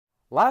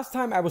Last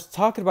time I was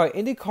talking about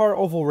IndyCar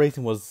oval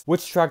racing was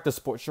which track the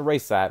sport should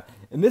race at.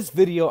 In this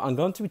video, I'm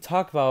going to be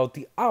talking about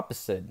the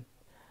opposite.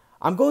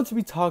 I'm going to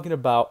be talking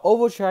about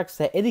oval tracks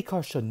that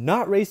IndyCar should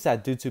not race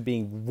at due to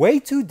being way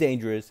too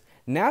dangerous,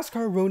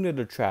 NASCAR ruining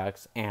the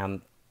tracks,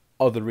 and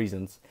other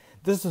reasons.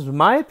 This is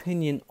my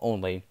opinion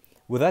only.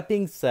 With that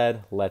being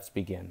said, let's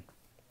begin.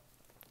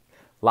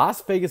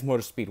 Las Vegas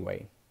Motor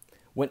Speedway.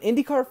 When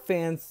IndyCar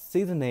fans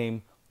see the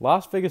name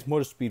Las Vegas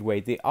Motor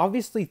Speedway, they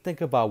obviously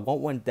think about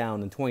what went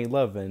down in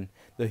 2011,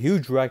 the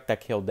huge wreck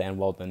that killed Dan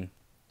Weldon.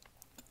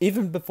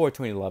 Even before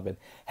 2011,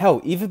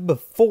 hell, even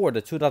before the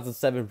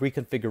 2007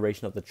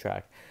 reconfiguration of the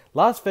track,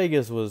 Las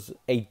Vegas was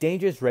a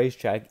dangerous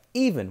racetrack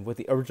even with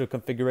the original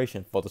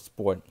configuration for the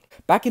sport.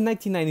 Back in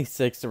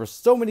 1996, there were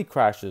so many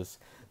crashes.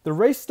 The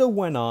race still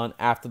went on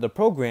after the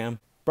program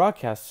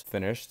broadcast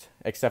finished,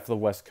 except for the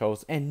West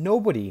Coast, and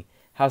nobody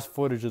has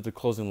footage of the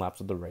closing laps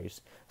of the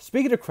race.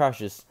 Speaking of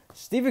crashes,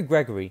 Stephen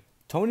Gregory,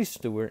 Tony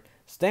Stewart,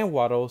 Stan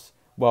Waddles,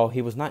 well,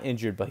 he was not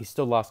injured, but he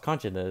still lost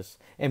consciousness,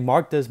 and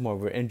Mark Dismore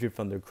were injured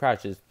from their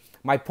crashes.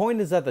 My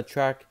point is that the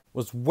track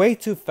was way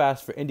too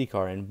fast for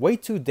IndyCar and way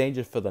too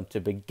dangerous for them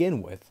to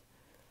begin with.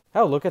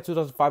 Hell, look at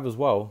 2005 as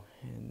well.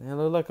 It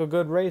looked like a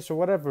good race or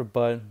whatever,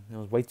 but it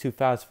was way too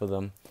fast for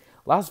them.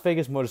 Las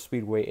Vegas Motor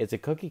Speedway is a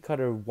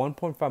cookie-cutter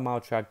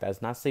 1.5-mile track that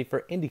is not safe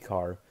for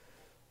IndyCar,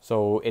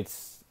 so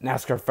it's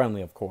NASCAR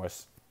friendly, of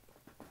course.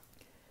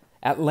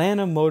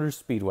 Atlanta Motor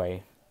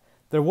Speedway.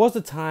 There was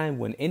a time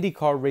when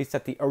IndyCar raced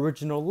at the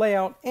original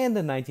layout and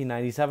the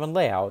 1997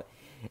 layout.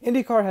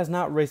 IndyCar has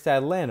not raced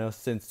at Atlanta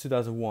since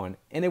 2001,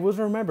 and it was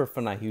remembered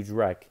for that huge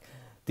wreck.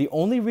 The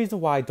only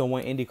reason why I don't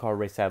want IndyCar to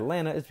race at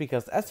Atlanta is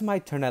because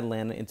SMI turned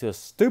Atlanta into a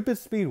stupid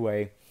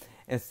speedway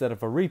instead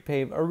of a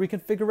repave or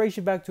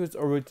reconfiguration back to its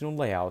original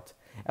layout.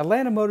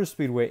 Atlanta Motor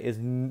Speedway is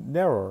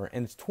narrower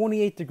and it's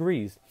 28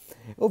 degrees.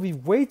 It will be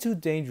way too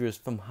dangerous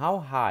from how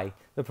high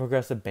the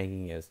progressive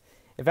banking is.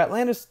 If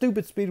Atlanta's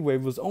stupid speedway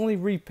was only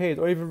repaved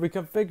or even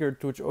reconfigured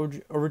to its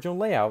original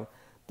layout,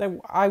 then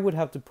I would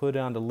have to put it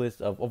on the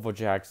list of oval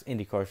tracks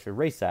IndyCar should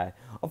race at.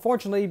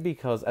 Unfortunately,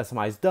 because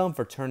SMI is dumb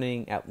for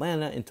turning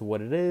Atlanta into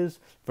what it is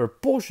for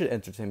bullshit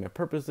entertainment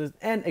purposes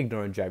and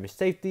ignoring driver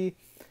safety,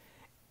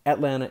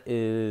 Atlanta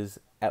is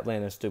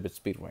Atlanta's stupid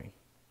speedway.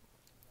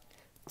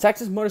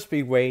 Texas Motor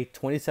Speedway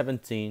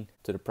 2017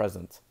 to the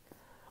present.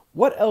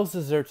 What else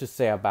is there to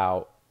say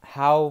about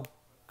how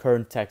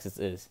current Texas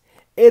is?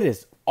 It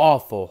is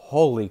awful,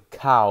 holy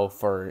cow,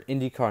 for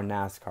IndyCar and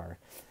NASCAR.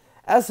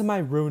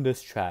 SMI ruined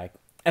this track,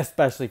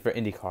 especially for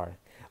IndyCar.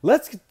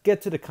 Let's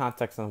get to the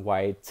context on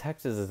why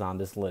Texas is on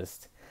this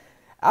list.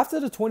 After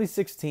the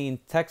 2016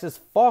 Texas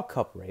Fall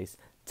Cup race,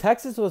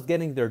 Texas was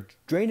getting their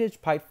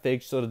drainage pipe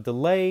fixed so the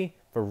delay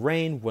for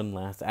rain wouldn't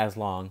last as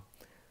long.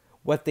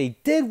 What they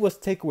did was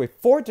take away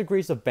 4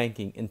 degrees of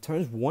banking in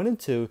turns 1 and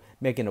 2,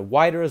 making it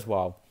wider as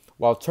well,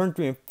 while turn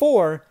 3 and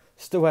 4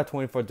 still had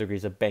 24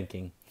 degrees of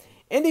banking.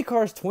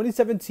 IndyCar's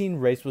 2017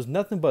 race was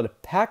nothing but a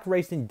pack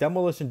racing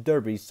demolition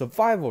derby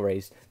survival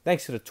race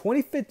thanks to the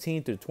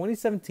 2015 to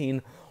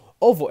 2017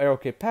 oval aero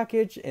kit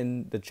package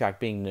and the track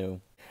being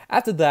new.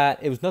 After that,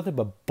 it was nothing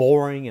but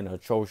boring and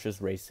atrocious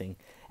racing.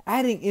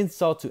 Adding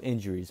insult to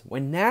injuries,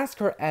 when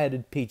NASCAR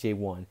added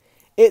PJ1,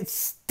 it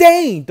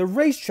stained the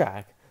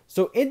racetrack.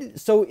 So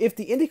if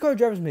the IndyCar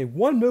drivers made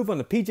one move on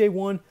the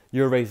PJ1,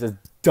 your race is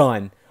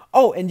done.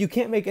 Oh, and you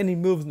can't make any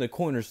moves in the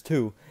corners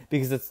too,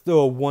 because it's still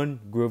a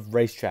one-groove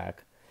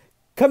racetrack.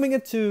 Coming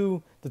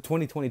into the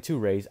 2022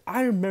 race,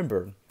 I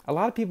remember a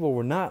lot of people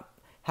were not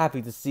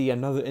happy to see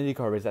another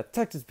IndyCar race at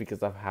Texas because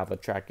of how the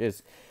track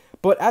is.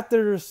 But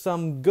after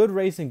some good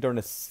racing during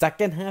the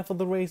second half of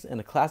the race and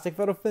a classic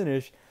photo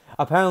finish,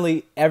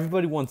 apparently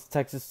everybody wants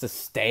Texas to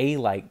stay.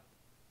 Like,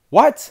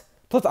 what?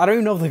 Plus, I don't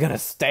even know if they're going to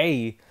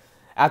stay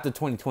after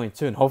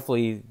 2022, and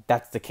hopefully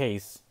that's the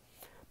case.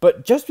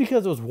 But just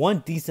because there was one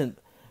decent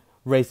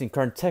race in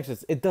current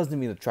Texas, it doesn't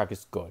mean the track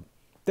is good.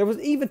 There was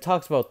even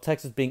talks about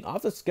Texas being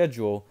off the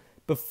schedule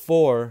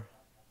before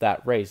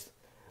that race.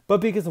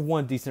 But because of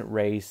one decent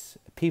race,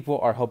 people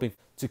are hoping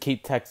to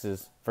keep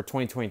Texas for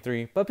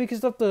 2023. But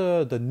because of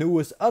the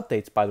newest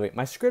updates, by the way,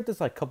 my script is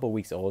like a couple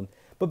weeks old.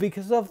 But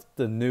because of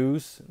the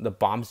news, the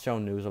bombshell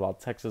news about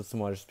Texas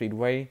Motor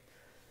Speedway,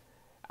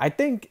 I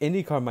think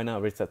IndyCar might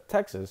not race at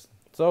Texas.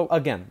 So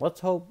again, let's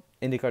hope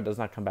IndyCar does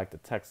not come back to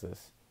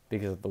Texas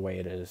because of the way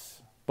it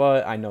is.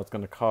 But I know it's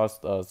going to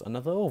cost us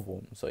another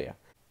oval. So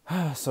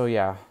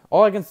yeah.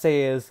 All I can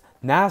say is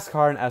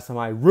NASCAR and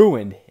SMI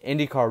ruined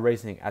IndyCar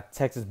racing at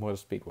Texas Motor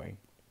Speedway.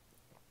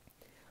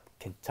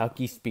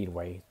 Kentucky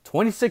Speedway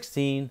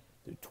 2016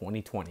 through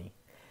 2020.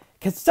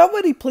 Can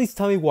somebody please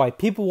tell me why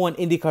people want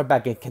IndyCar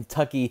back in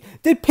Kentucky?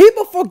 Did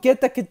people forget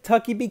that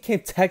Kentucky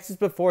became Texas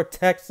before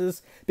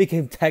Texas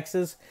became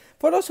Texas?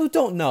 For those who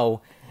don't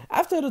know,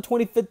 after the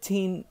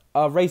 2015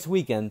 race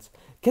weekends,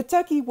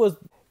 Kentucky was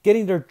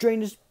getting their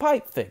drainage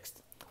pipe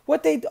fixed.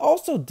 What they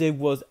also did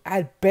was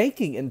add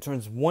banking in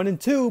turns 1 and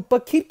 2,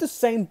 but keep the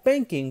same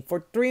banking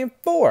for 3 and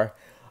 4.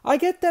 I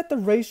get that the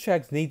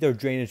racetracks need their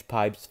drainage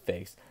pipes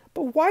fixed,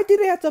 but why did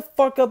they have to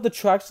fuck up the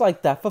tracks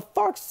like that, for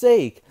fuck's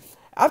sake?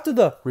 After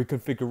the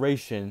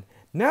reconfiguration,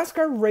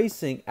 NASCAR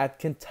racing at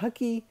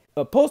Kentucky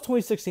post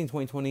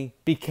 2016-2020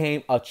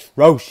 became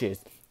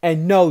atrocious.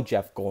 And no,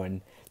 Jeff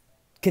Gordon,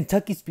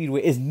 Kentucky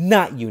Speedway is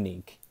not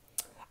unique.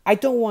 I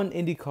don't want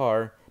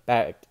IndyCar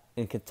back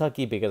in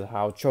Kentucky because of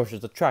how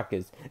atrocious the track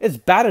is. It's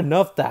bad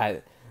enough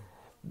that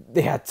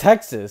they had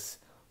Texas,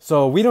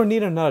 so we don't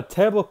need another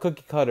terrible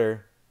cookie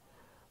cutter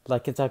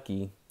like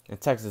Kentucky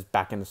and Texas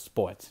back in the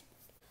sport.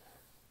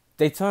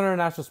 Daytona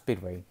International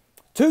Speedway.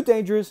 Too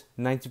dangerous,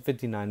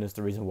 1959 is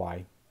the reason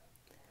why.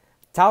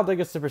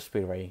 Talladega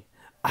Superspeedway.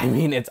 I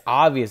mean, it's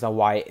obvious on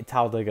why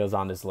Talladega is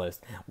on this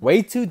list.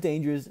 Way too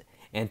dangerous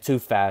and too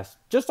fast,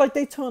 just like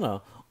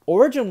Daytona.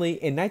 Originally,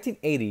 in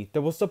 1980,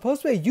 there was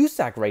supposed to be a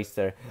USAC race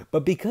there,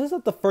 but because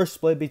of the first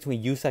split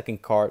between USAC and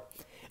CART,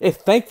 it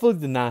thankfully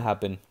did not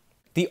happen.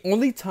 The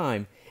only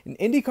time an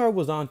IndyCar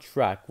was on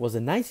track was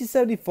in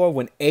 1974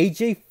 when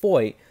A.J.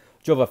 Foyt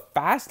drove a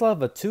fast lap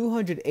of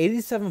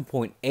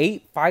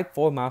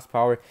 287.854 miles per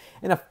hour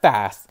in a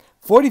fast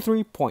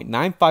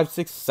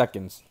 43.956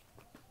 seconds.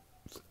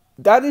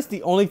 That is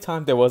the only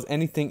time there was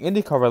anything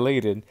IndyCar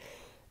related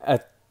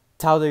at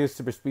Talladega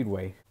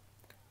Superspeedway.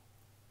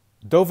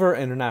 Dover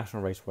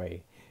International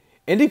Raceway.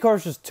 IndyCar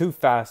is just too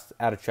fast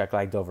at a track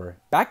like Dover.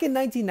 Back in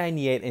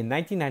 1998 and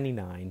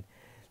 1999,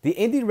 the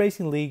Indy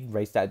Racing League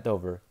raced at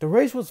Dover. The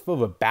race was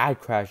filled with bad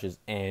crashes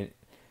and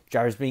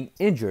drivers being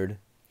injured.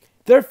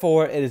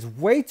 Therefore, it is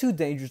way too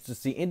dangerous to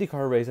see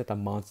IndyCar race at the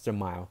Monster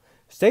Mile.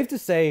 Safe to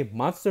say,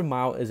 Monster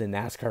Mile is a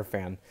NASCAR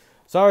fan.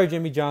 Sorry,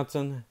 Jimmy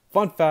Johnson.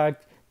 Fun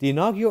fact, the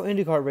inaugural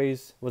IndyCar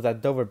race was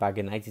at Dover back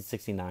in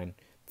 1969.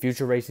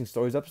 Future Racing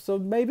Stories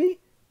episode, maybe?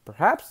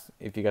 Perhaps,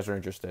 if you guys are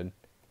interested.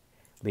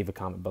 Leave a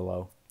comment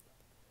below.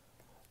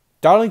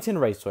 Darlington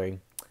Raceway.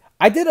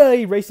 I did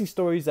a Racing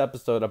Stories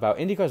episode about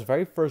IndyCar's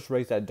very first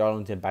race at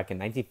Darlington back in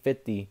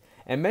 1950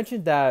 and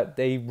mentioned that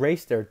they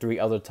raced there 3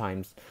 other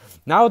times.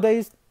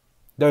 Nowadays,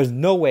 there's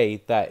no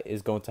way that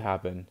is going to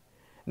happen.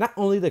 Not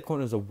only the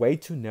corners are way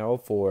too narrow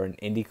for an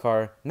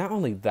IndyCar, not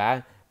only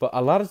that, but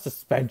a lot of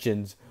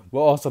suspensions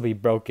will also be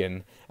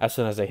broken as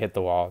soon as they hit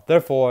the wall.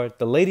 Therefore,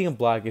 the lady in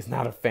black is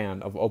not a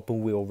fan of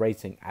open wheel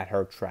racing at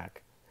her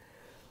track.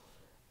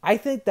 I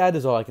think that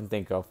is all I can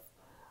think of.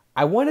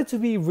 I want it to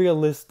be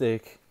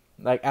realistic,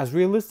 like as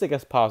realistic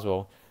as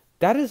possible.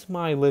 That is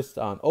my list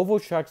on oval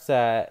tracks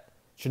that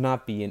should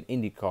not be in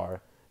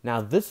IndyCar.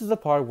 Now, this is the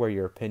part where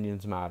your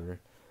opinions matter.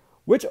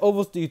 Which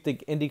ovals do you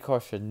think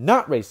IndyCar should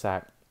not race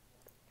at?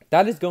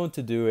 That is going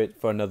to do it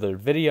for another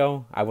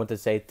video. I want to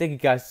say thank you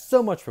guys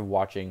so much for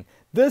watching.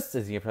 This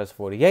is the Impress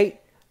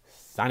 48,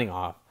 signing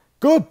off.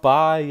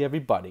 Goodbye,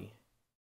 everybody.